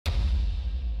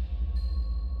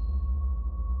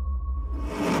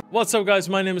What's up guys,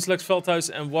 my name is Lex Veldhuis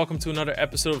and welcome to another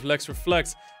episode of Lex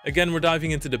Reflects. Again, we're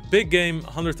diving into the big game,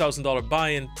 $100,000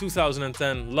 buy-in,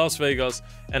 2010, Las Vegas.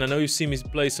 And I know you've seen me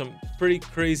play some pretty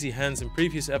crazy hands in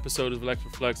previous episodes of Lex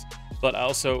Reflects, but I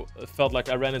also felt like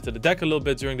I ran into the deck a little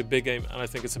bit during the big game, and I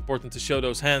think it's important to show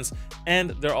those hands.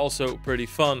 And they're also pretty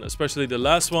fun, especially the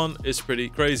last one is pretty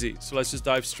crazy. So let's just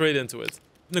dive straight into it.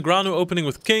 Negreanu opening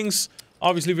with kings.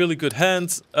 Obviously really good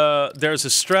hand. There's a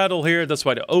straddle here. That's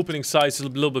why the opening size is a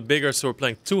little bit bigger. So we're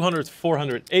playing 200,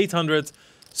 400, 800.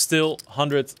 Still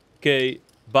 100k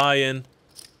buy-in.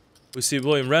 We see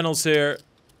William Reynolds here.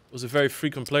 Was a very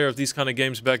frequent player of these kind of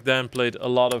games back then. Played a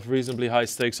lot of reasonably high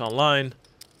stakes online.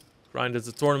 Grinded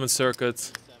the tournament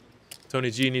circuit. Tony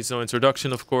G needs no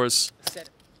introduction, of course.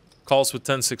 Calls with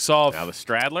 10-6 off. Now the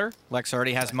straddler. Lex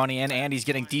already has money in and he's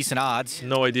getting decent odds.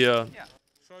 No idea.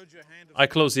 I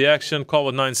close the action, call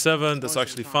with 9-7, that's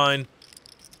actually fine.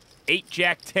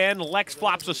 8-Jack-10, Lex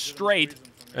flops a straight.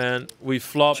 And we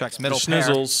flop the middle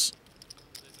schnizzles.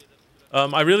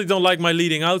 I really don't like my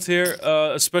leading out here,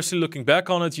 especially looking back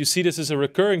on it. You see this as a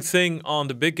recurring thing on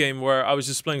the big game where I was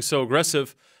just playing so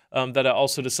aggressive that I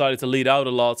also decided to lead out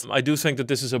a lot. I do think that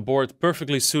this is a board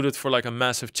perfectly suited for like a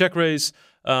massive check raise.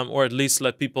 Or at least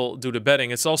let people do the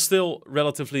betting. It's all still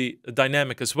relatively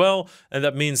dynamic as well, and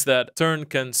that means that turn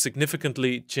can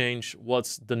significantly change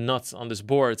what's the nuts on this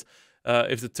board.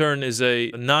 If the turn is a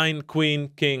 9, queen,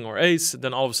 king, or ace,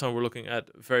 then all of a sudden we're looking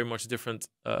at very much different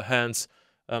hands.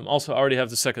 Also, I already have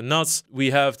the second nuts.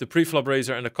 We have the pre-flop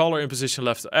raiser and the caller in position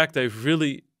left to act. They have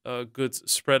really good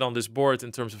spread on this board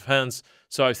in terms of hands.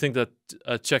 So I think that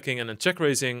checking and then check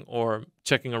raising or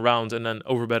checking around and then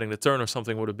overbetting the turn or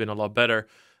something would have been a lot better.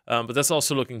 But that's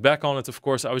also looking back on it, of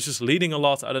course. I was just leading a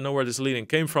lot. I don't know where this leading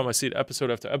came from. I see it episode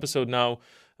after episode now.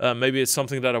 Maybe it's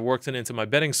something that I worked into my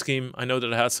betting scheme. I know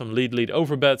that I had some lead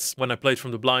overbets when I played from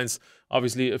the blinds.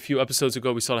 Obviously, a few episodes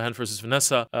ago, we saw the hand versus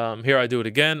Vanessa. Here I do it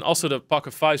again. Also, the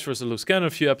pocket fives versus loose cannon a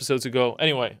few episodes ago.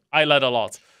 Anyway, I led a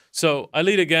lot. So I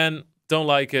lead again. Don't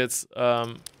like it,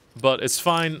 but it's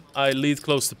fine. I lead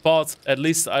close to pot. At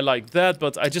least I like that,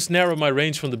 but I just narrow my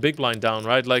range from the big blind down,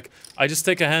 right? Like, I just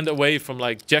take a hand away from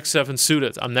like Jack-7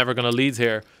 suited. I'm never going to lead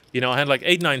here. You know, a hand like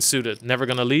 8-9 suited, never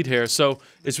going to lead here. So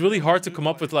it's really hard to come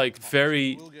up with like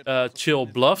very chill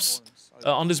bluffs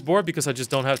on this board because I just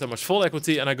don't have that much full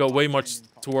equity and I go way much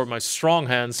toward my strong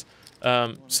hands.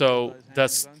 So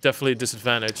that's definitely a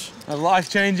disadvantage. A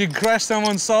life-changing crash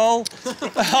someone's soul.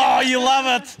 Oh, you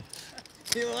love it.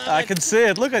 I can see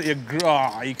it. Look at you.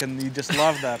 Oh, you just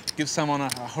love that. Give someone a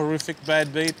horrific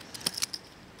bad beat.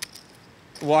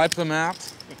 Wipe them out.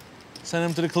 Send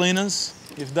them to the cleaners.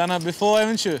 You've done it before,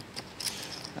 haven't you?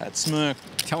 That smirk.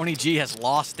 Tony G has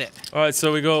lost it. All right,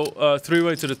 so we go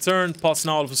three-way to the turn. Pots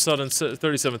now all of a sudden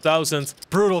 37,000.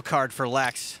 Brutal card for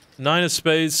Lex. 9 of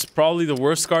spades, probably the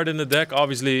worst card in the deck.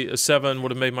 Obviously, a 7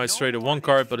 would have made my straight a 1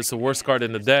 card, but it's the worst card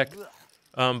in the deck.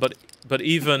 But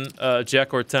even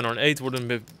Jack or 10 or an 8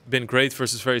 wouldn't have been great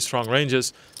versus very strong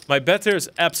ranges. My bet here is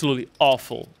absolutely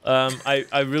awful.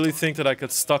 I really think that I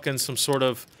get stuck in some sort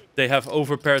of... They have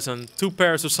over pairs and 2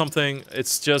 pairs or something.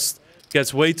 It's just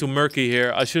gets way too murky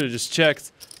here. I should have just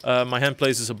checked. My hand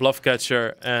plays as a bluff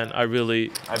catcher, and I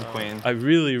really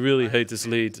hate this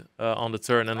lead on the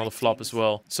turn and on the flop as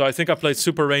well. So I think I played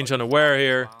super range unaware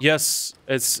here. Yes,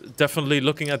 it's definitely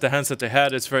looking at the hands that they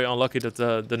had. It's very unlucky that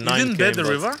the 9 came. You didn't bet the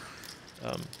river?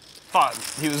 Thought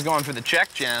he was going for the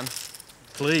check jam.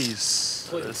 Please.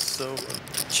 So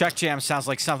Check jam sounds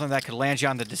like something that could land you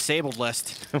on the disabled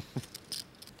list.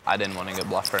 I didn't want to get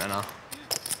bluffed right now.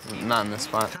 Not in this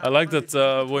spot. I like that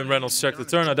William Reynolds checked the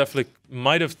turn. I definitely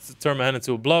might have turned my hand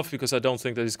into a bluff because I don't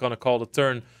think that he's going to call the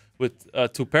turn with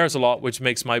 2 pairs a lot, which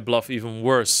makes my bluff even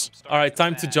worse. All right,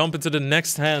 time to jump into the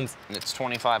next hand. It's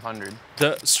 2,500.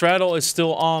 The straddle is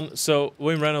still on, so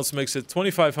William Reynolds makes it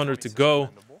 2,500 to go.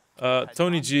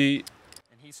 Tony G,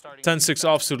 10-6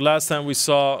 offsuit. Last time we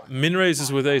saw min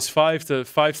raises with ace-5 to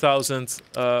 5,000.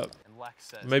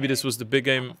 Maybe this was the big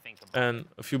game and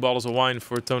a few bottles of wine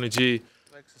for Tony G.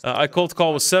 I cold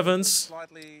call with 7s.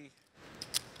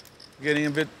 Getting a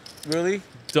bit really.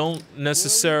 Don't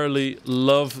necessarily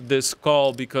love this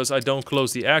call because I don't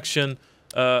close the action.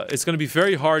 It's going to be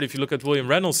very hard if you look at William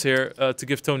Reynolds here to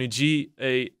give Tony G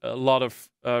a lot of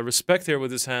respect here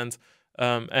with his hand.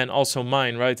 And also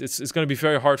mine, right? It's going to be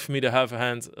very hard for me to have a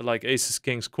hand like aces,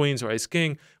 kings, queens, or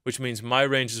ace-king, which means my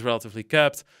range is relatively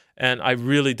capped. And I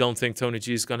really don't think Tony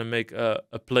G is going to make a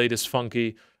play this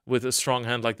funky with a strong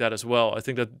hand like that as well. I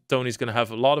think that Tony's going to have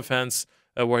a lot of hands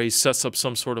where he sets up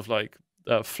some sort of like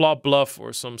flop bluff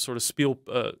or some sort of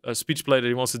speech play that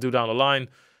he wants to do down the line.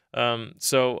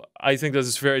 So I think that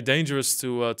it's very dangerous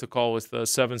to call with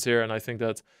sevens here, and I think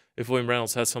that if William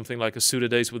Reynolds has something like a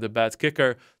suited ace with a bad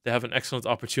kicker, they have an excellent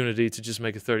opportunity to just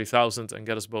make it 30,000 and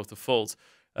get us both to fold.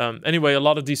 Anyway, a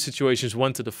lot of these situations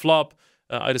went to the flop.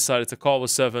 I decided to call with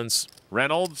sevens.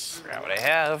 Reynolds. Got what I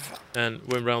have. And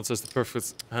William Reynolds has the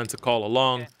perfect hand to call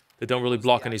along. They don't really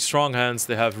block any strong hands.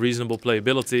 They have reasonable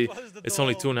playability. It's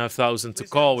only 2,500 to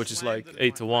call, which is like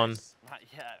 8 to 1.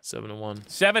 7 to 1.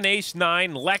 7 ace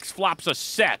 9. Lex flops a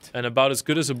set. And about as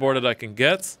good as a board that I can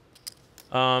get.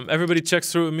 Everybody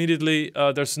checks through immediately.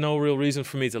 There's no real reason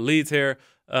for me to lead here.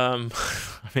 I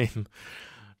mean,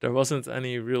 there wasn't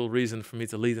any real reason for me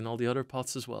to lead in all the other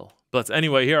pots as well. But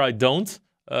anyway, here I don't,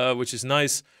 which is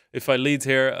nice. If I lead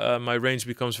here, my range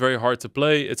becomes very hard to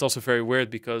play. It's also very weird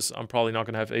because I'm probably not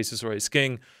going to have aces or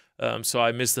ace-king. So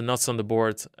I miss the nuts on the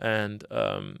board, and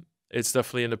it's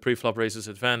definitely in the pre-flop raises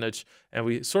advantage. And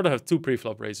we sort of have two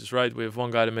pre-flop raises, right? We have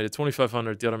one guy that made it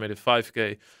 2,500, the other made it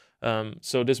 5K.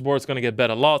 So this board's going to get bet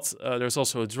a lot. There's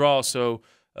also a draw, so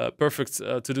perfect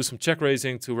to do some check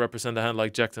raising to represent a hand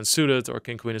like Jack 10 suited or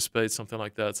King Queen of Spades, something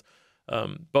like that.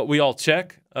 But we all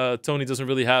check. Tony doesn't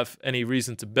really have any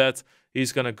reason to bet.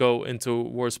 He's going to go into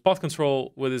worse pot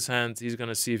control with his hand. He's going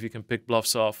to see if he can pick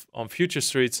bluffs off on future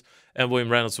streets. And William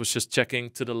Reynolds was just checking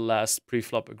to the last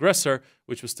pre-flop aggressor,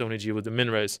 which was Tony G with the min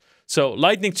raise. So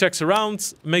lightning checks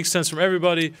around, makes sense from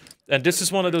everybody. And this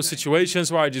is one of those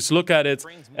situations where I just look at it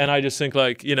and I just think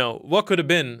like, you know, what could have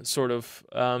been, sort of.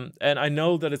 And I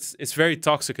know that it's very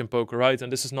toxic in poker, right?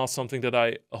 And this is not something that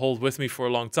I hold with me for a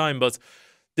long time, but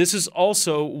this is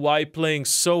also why playing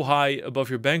so high above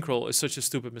your bankroll is such a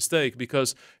stupid mistake,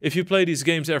 because if you play these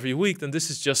games every week, then this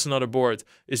is just another board.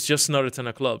 It's just another 10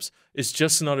 of clubs. It's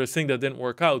just another thing that didn't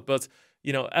work out. But,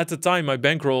 you know, at the time, my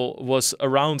bankroll was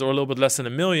around or a little bit less than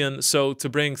 $1 million. So to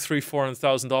bring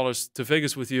 $300,000-$400,000 to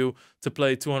Vegas with you to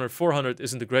play 200, 400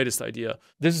 isn't the greatest idea.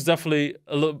 This is definitely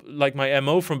a little like my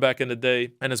MO from back in the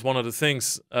day. And it's one of the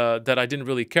things that I didn't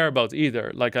really care about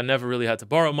either. Like I never really had to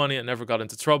borrow money. I never got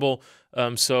into trouble.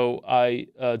 So I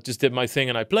just did my thing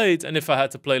and I played. And if I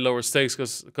had to play lower stakes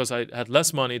because I had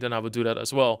less money, then I would do that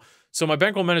as well. So my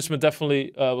bankroll management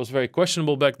definitely was very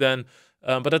questionable back then.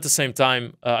 But at the same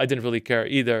time, I didn't really care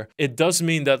either. It does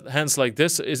mean that hands like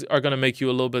this are going to make you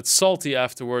a little bit salty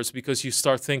afterwards, because you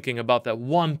start thinking about that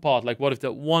one pot. Like, what if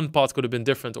that one pot could have been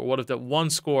different? Or what if that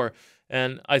one score?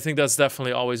 And I think that's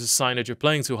definitely always a sign that you're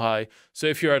playing too high. So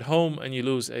if you're at home and you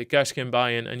lose a cash game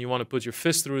buy-in and you want to put your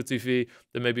fist through the TV,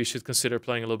 then maybe you should consider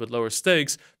playing a little bit lower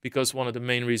stakes, because one of the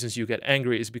main reasons you get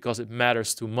angry is because it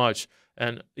matters too much.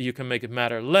 And you can make it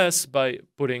matter less by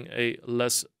putting a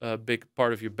less big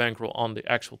part of your bankroll on the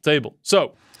actual table.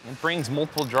 So it brings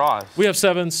multiple draws. we have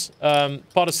sevens.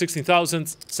 Pot is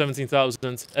 16,000,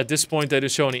 17,000. At this point, they don't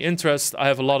show any interest. I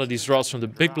have a lot of these draws from the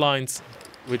big blinds,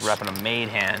 which Repping a made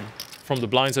hand. from the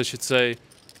blinds, I should say.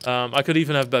 I could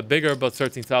even have bet bigger, but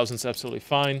 13,000 is absolutely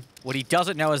fine. What he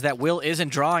doesn't know is that Will isn't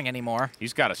drawing anymore.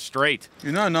 He's got a straight,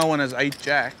 You know no one has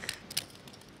 8-jack.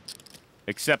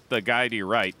 except the guy to your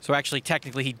right. So actually,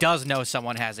 technically, he does know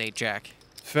someone has 8-jack.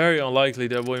 Very unlikely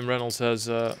that William Reynolds has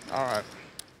All right.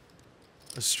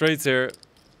 a straight here.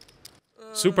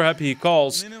 Super happy he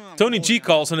calls. Tony G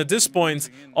calls, and at this point,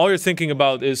 all you're thinking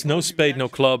about is no spade, no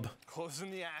club.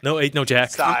 No 8, no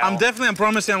jack. I'm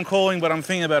promising I'm calling, but I'm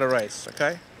thinking about a race,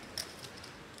 okay?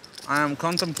 I am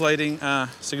contemplating a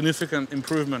significant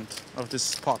improvement of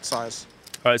this pot size.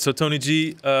 All right, so Tony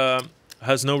G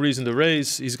has no reason to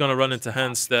raise. He's going to run into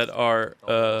hands that are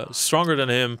stronger than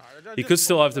him. He could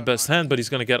still have the best hand, but he's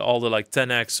going to get all the like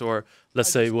 10x, or let's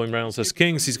say William Reynolds has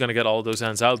kings. He's going to get all those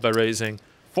hands out by raising.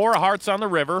 4 of hearts on the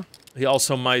river. He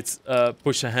also might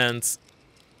push a hand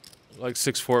like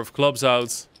 6-4 of clubs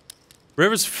out.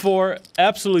 River's 4,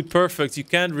 absolutely perfect. You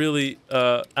can't really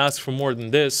ask for more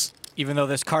than this. Even though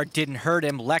this card didn't hurt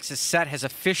him, Lex's set has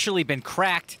officially been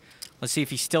cracked. Let's see if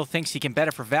he still thinks he can bet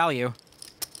it for value.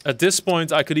 At this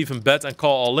point, I could even bet and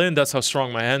call all in. That's how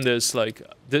strong my hand is. Like,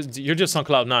 you're just on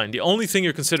cloud 9. The only thing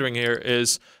you're considering here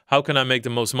is how can I make the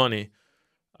most money?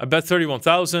 I bet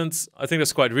 31,000. I think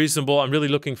that's quite reasonable. I'm really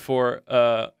looking for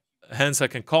hands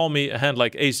that can call me. A hand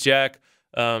like Ace-Jack,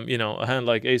 you know, a hand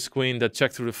like Ace-Queen that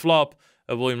check through the flop.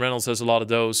 William Reynolds has a lot of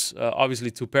those.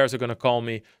 Obviously, 2 pairs are going to call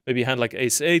me. Maybe a hand like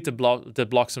Ace-8 that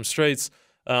blocks some straights.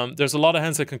 There's a lot of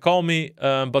hands that can call me,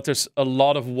 but there's a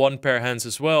lot of 1-pair hands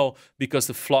as well, because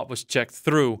the flop was checked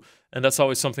through. And that's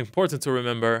always something important to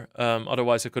remember.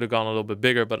 Otherwise, I could have gone a little bit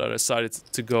bigger, but I decided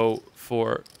to go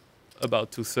for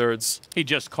about 2/3. He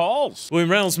just calls.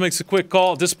 William Reynolds makes a quick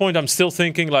call. At this point, I'm still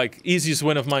thinking, like, easiest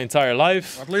win of my entire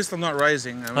life. At least I'm not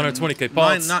raising. I mean, 120K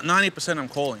pots. 90% I'm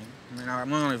calling. I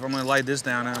mean, if I'm gonna lay this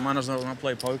down, I might as well not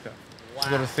play poker. Wow.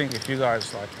 You got to think if you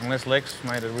guys like, unless Lex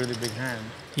made a really big hand.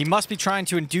 He must be trying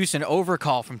to induce an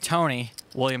overcall from Tony.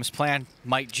 Williams' plan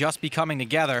might just be coming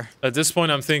together. At this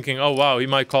point, I'm thinking, oh wow, he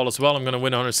might call as well. I'm gonna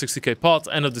win 160k pot.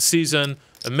 End of the season,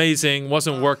 amazing.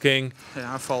 Wasn't working.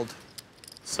 Yeah, I fold.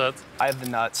 Set. I have the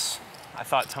nuts. I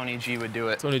thought Tony G would do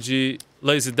it. Tony G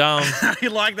lays it down. You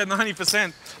like that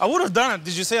 90%. I would have done it.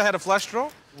 Did you see I had a flush draw?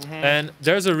 Mm-hmm. And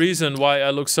there's a reason why I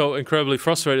look so incredibly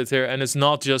frustrated here, and it's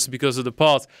not just because of the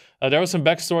pot. There was some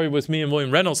backstory with me and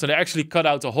William Reynolds, and they actually cut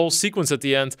out a whole sequence at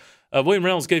the end. William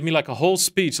Reynolds gave me like a whole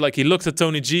speech. Like he looked at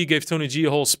Tony G, gave Tony G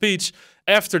a whole speech.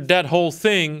 After that whole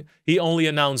thing, he only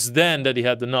announced then that he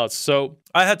had the nuts. So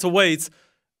I had to wait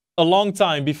a long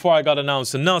time before I got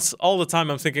announced the nuts. All the time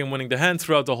I'm thinking I'm winning the hand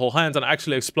throughout the whole hand, and I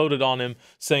actually exploded on him,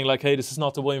 saying like, hey, this is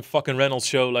not the William fucking Reynolds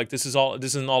show. Like this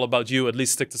isn't all about you. At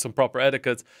least stick to some proper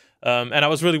etiquette. And I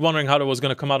was really wondering how that was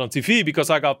going to come out on TV, because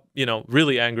I got, you know,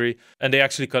 really angry, and they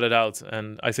actually cut it out.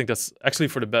 And I think that's actually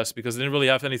for the best, because it didn't really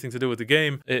have anything to do with the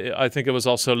game. I think it was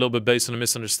also a little bit based on a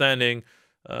misunderstanding.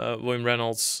 William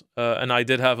Reynolds and I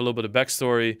did have a little bit of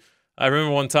backstory. I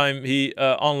remember one time he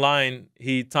online,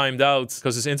 he timed out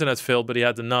because his internet failed, but he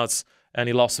had the nuts, and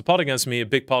he lost a pot against me, a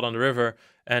big pot on the river.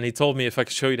 And he told me, if I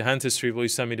could show you the hand history, will you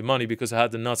send me the money? Because I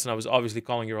had the nuts, and I was obviously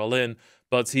calling you all in.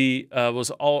 But he was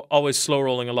always slow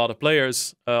rolling a lot of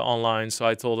players online. So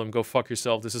I told him, go fuck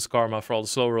yourself. This is karma for all the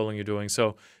slow rolling you're doing.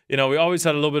 So, you know, we always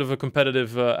had a little bit of a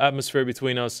competitive atmosphere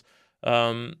between us.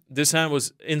 This hand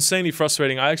was insanely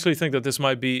frustrating. I actually think that this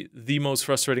might be the most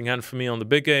frustrating hand for me on the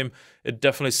big game. It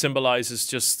definitely symbolizes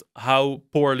just how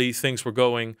poorly things were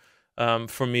going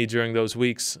for me during those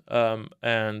weeks.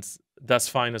 And that's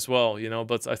fine as well, you know.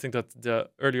 But I think that the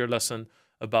earlier lesson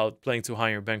about playing too high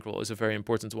in your bankroll is a very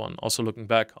important one. Also looking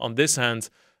back on this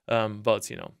hand, but,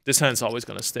 you know, this hand's always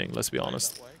going to sting, let's be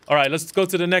honest. All right, let's go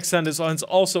to the next hand. This hand's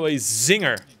also a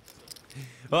zinger.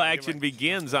 Well, action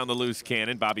begins on the loose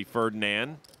cannon. Bobby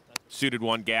Ferdinand, suited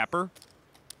one gapper,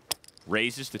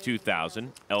 raises to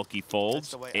 2,000. Elke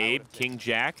folds. Abe, King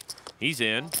Jack, he's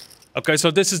in. Okay,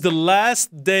 so this is the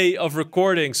last day of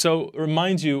recording. So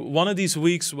remind you, one of these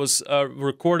weeks was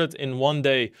recorded in one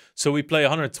day. So we play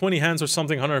 120 hands or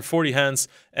something, 140 hands,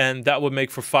 and that would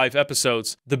make for 5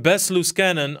 episodes. The best loose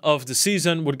cannon of the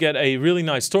season would get a really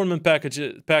nice tournament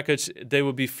package. They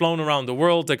would be flown around the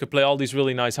world. They could play all these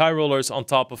really nice high rollers on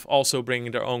top of also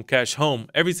bringing their own cash home.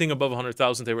 Everything above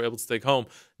 100,000 they were able to take home.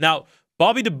 Now,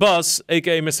 Bobby the Bus,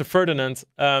 aka Mr. Ferdinand,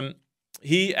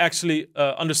 he actually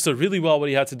understood really well what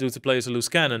he had to do to play as a loose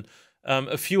cannon.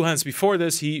 A few hands before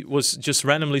this, he was just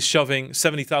randomly shoving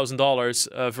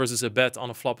 $70,000 versus a bet on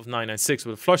a flop of 996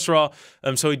 with a flush draw.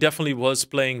 So he definitely was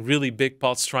playing really big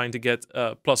pots trying to get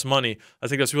plus money. I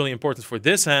think that's really important for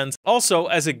this hand. Also,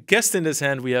 as a guest in this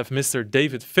hand, we have Mr.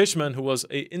 David Fishman, who was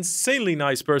an insanely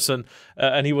nice person.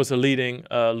 And he was a leading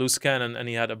loose cannon, and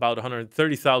he had about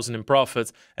 130,000 in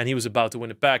profit. And he was about to win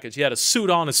the package. He had a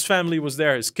suit on, his family was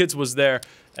there, his kids was there.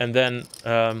 And then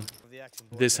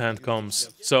this hand comes.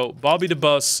 So Bobby the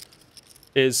Bus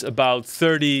is about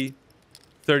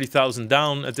 30,000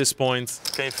 down at this point.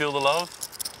 Can you feel the load?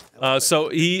 So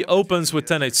he opens with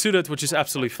 10-8 suited, which is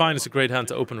absolutely fine. It's a great hand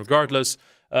to open regardless.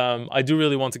 I do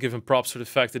really want to give him props for the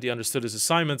fact that he understood his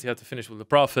assignment. He had to finish with a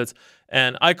profit.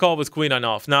 And I call with Queen-9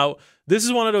 off. Now, this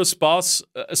is one of those spots,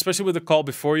 especially with the call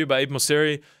before you by Abe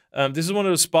Mosseri. This is one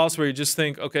of those spots where you just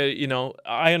think, okay, you know,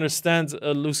 I understand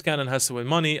a loose cannon has to win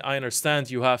money. I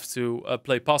understand you have to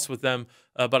play pots with them,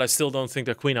 but I still don't think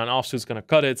that Queen-9 offsuit is going to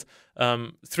cut it.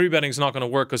 3-betting is not going to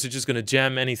work because you're just going to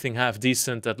jam anything half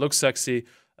decent that looks sexy.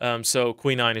 So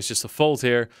Queen-9 is just a fold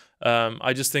here.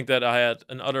 I just think that I had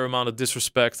an utter amount of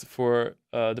disrespect for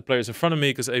the players in front of me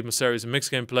because Abe Mosseri is a mixed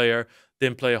game player.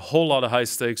 Didn't play a whole lot of high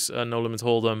stakes, no limit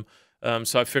hold'em.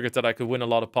 So I figured that I could win a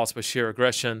lot of pots by sheer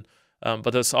aggression.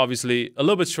 But that's obviously a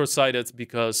little bit short-sighted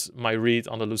because my read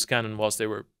on the loose cannon was they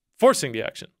were forcing the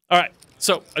action. All right,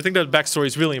 so I think that backstory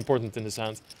is really important in this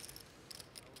hand.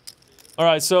 All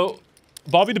right, so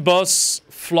Bobby the Bus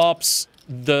flops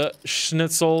the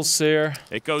schnitzels here.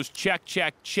 It goes check,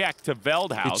 check, check to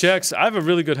Veldhuis. He checks. I have a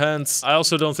really good hand. I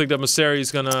also don't think that Mosseri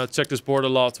is going to check this board a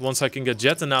lot. Once I can get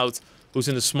Jetten out, who's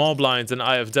in the small blind, and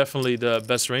I have definitely the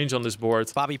best range on this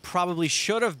board. Bobby probably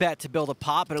should have bet to build a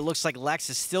pot, but it looks like Lex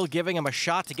is still giving him a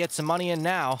shot to get some money in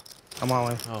now. I'm all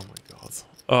in. Oh my god.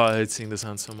 Oh, I hate seeing this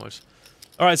hand so much.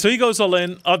 All right, so he goes all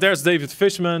in. Oh, there's David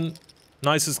Fishman.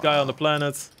 Nicest guy on the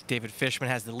planet. David Fishman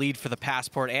has the lead for the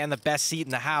passport and the best seat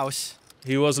in the house.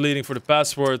 He was leading for the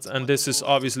passport, and this is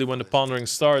obviously when the pondering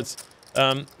starts.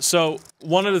 So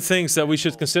one of the things that we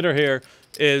should consider here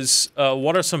is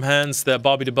what are some hands that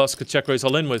Bobby the Bus could check raise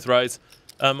all in with, right?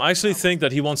 I actually think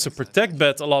that he wants to protect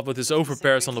bet a lot with his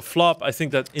overpairs on the flop. I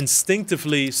think that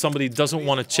instinctively somebody doesn't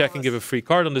want to check and give a free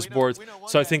card on this board.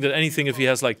 So I think that anything if he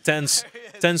has like tens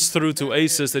through to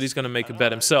aces, that he's going to make a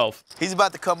bet himself. He's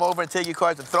about to come over and take your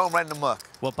cards and throw them right in the muck.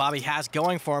 What Bobby has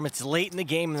going for him, it's late in the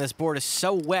game and this board is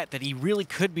so wet that he really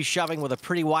could be shoving with a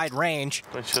pretty wide range.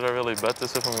 Wait, should I really bet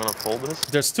this if I'm going to fold this?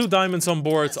 There's 2 diamonds on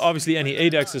board. Obviously any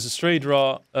 8x is a straight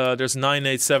draw. There's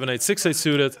 9-8, 7-8, 6-8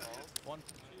 suited.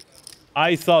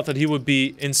 I thought that he would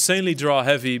be insanely draw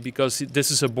heavy because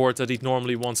this is a board that he'd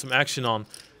normally want some action on.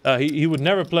 He would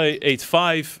never play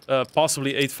 8-5,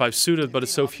 possibly 8-5 suited, but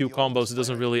it's so few combos it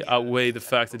doesn't really outweigh the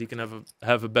fact that he can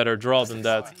have a better draw than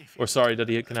that. Or sorry, that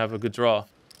he can have a good draw.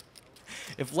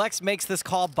 If Lex makes this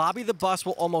call, Bobby the Bus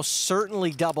will almost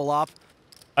certainly double up.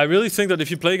 I really think that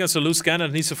if you play against a loose cannon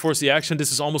that needs to force the action,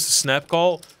 this is almost a snap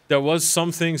call. There was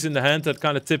some things in the hand that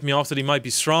kind of tipped me off that he might be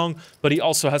strong, but he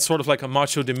also had sort of like a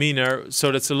macho demeanor, so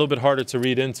that's a little bit harder to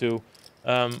read into.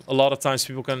 A lot of times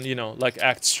people can, you know, like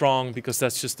act strong because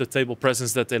that's just the table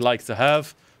presence that they like to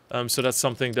have. So that's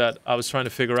something that I was trying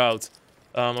to figure out.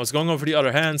 I was going over the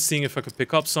other hands, seeing if I could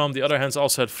pick up some. The other hands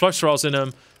also had flush draws in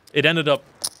them. It ended up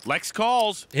Lex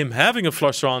calls him having a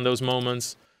flush draw in those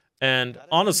moments. And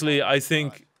honestly, I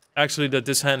think actually that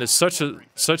this hand is such a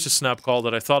snap call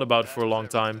that I thought about for a long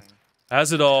time.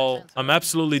 Has it all. I'm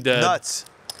absolutely dead. Nuts.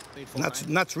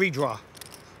 Nuts redraw.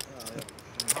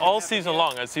 All season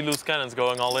long, I see loose cannons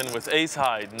going all in with ace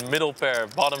high, middle pair,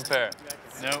 bottom pair.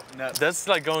 No. That's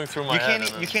like going through my head.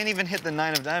 You can't even hit the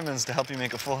 9 of diamonds to help you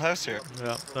make a full house here.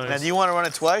 Yeah, Now, nice. do you want to run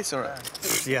it twice or?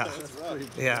 Yeah.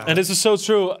 Yeah. And this is so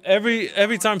true.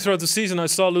 Every time throughout the season, I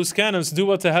saw loose cannons do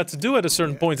what they had to do at a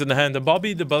certain point in the hand. And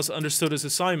Bobby the Bus understood his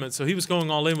assignment. So he was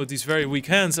going all in with these very weak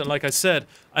hands. And like I said,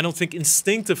 I don't think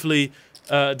instinctively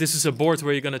this is a board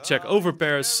where you're going to check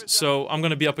overpairs. So I'm going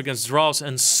to be up against draws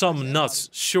and some nuts,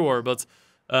 sure. But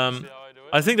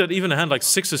I think that even a hand like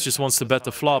sixes just wants to bet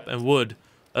the flop and would.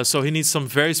 So he needs some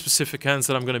very specific hands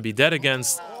that I'm going to be dead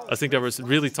against. I think they were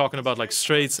really talking about like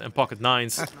straights and pocket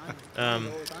nines.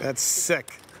 That's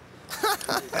sick.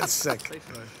 That's sick.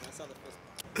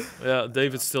 Yeah,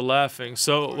 David's still laughing.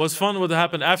 So what's fun what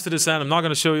happened after this hand, I'm not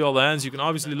going to show you all the hands. You can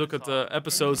obviously look at the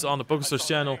episodes on the PokerStars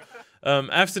channel.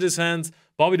 After this hand,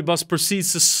 Bobby the Bus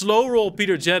proceeds to slow roll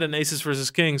Peter Jett in Aces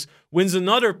versus Kings, wins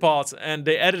another pot, and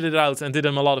they edited it out and did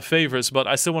him a lot of favors. But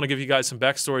I still want to give you guys some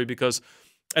backstory because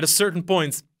at a certain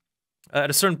point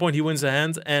he wins a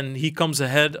hand and he comes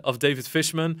ahead of David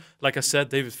Fishman. Like I said,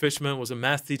 David Fishman was a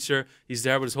math teacher. He's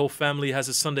there with his whole family, he has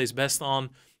his Sunday's best on,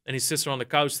 and he sits there on the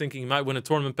couch thinking he might win a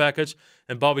tournament package.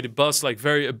 And Bobby the Bus, like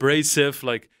very abrasive,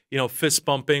 like, you know, fist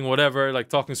pumping, whatever, like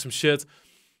talking some shit.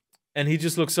 And he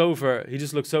just looks over. He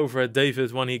just looks over at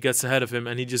David when he gets ahead of him,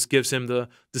 and he just gives him the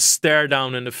stare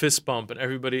down and the fist bump. And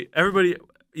everybody,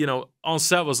 you know, on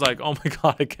set was like, "Oh my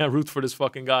God, I can't root for this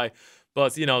fucking guy."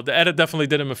 But you know, the edit definitely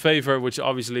did him a favor, which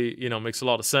obviously, you know, makes a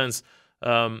lot of sense.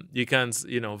 You can't,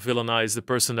 you know, villainize the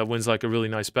person that wins like a really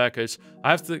nice package.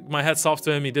 I have to, my hats off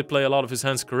to him. He did play a lot of his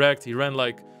hands correct. He ran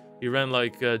like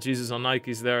Jesus on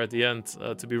Nikes there at the end,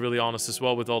 to be really honest as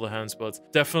well with all the hands. But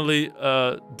definitely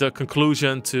the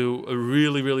conclusion to a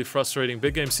really, really frustrating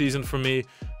big game season for me.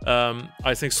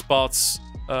 I think spots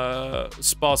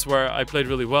where I played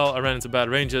really well, I ran into bad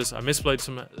ranges. I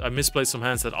misplayed some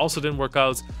hands that also didn't work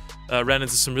out. Ran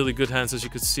into some really good hands, as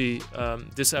you could see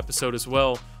this episode as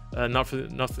well.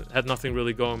 Had nothing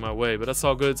really going my way, but that's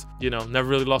all good. You know, never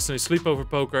really lost any sleep over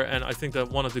poker. And I think that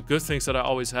one of the good things that I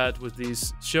always had with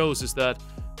these shows is that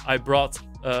I brought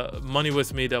money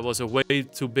with me that was a way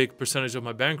too big percentage of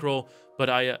my bankroll, but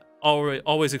I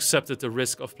always accepted the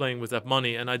risk of playing with that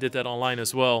money, and I did that online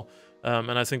as well.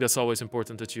 And I think that's always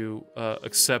important, that you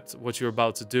accept what you're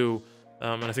about to do.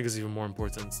 And I think it's even more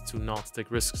important to not take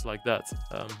risks like that.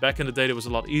 Back in the day, it was a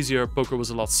lot easier. Poker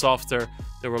was a lot softer.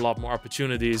 There were a lot more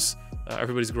opportunities.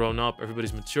 Everybody's grown up,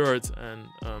 everybody's matured, and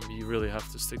you really have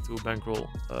to stick to a bankroll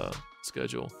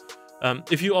schedule.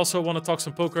 If you also want to talk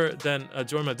some poker, then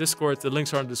join my Discord. The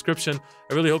links are in the description.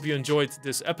 I really hope you enjoyed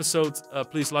this episode.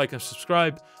 Please like and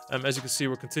subscribe. As you can see,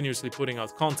 we're continuously putting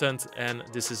out content, and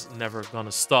this is never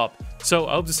gonna stop. So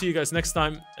I hope to see you guys next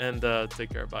time, and take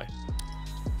care. Bye.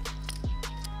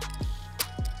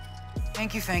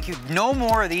 Thank you, thank you. No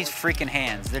more of these freaking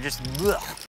hands. They're just ugh.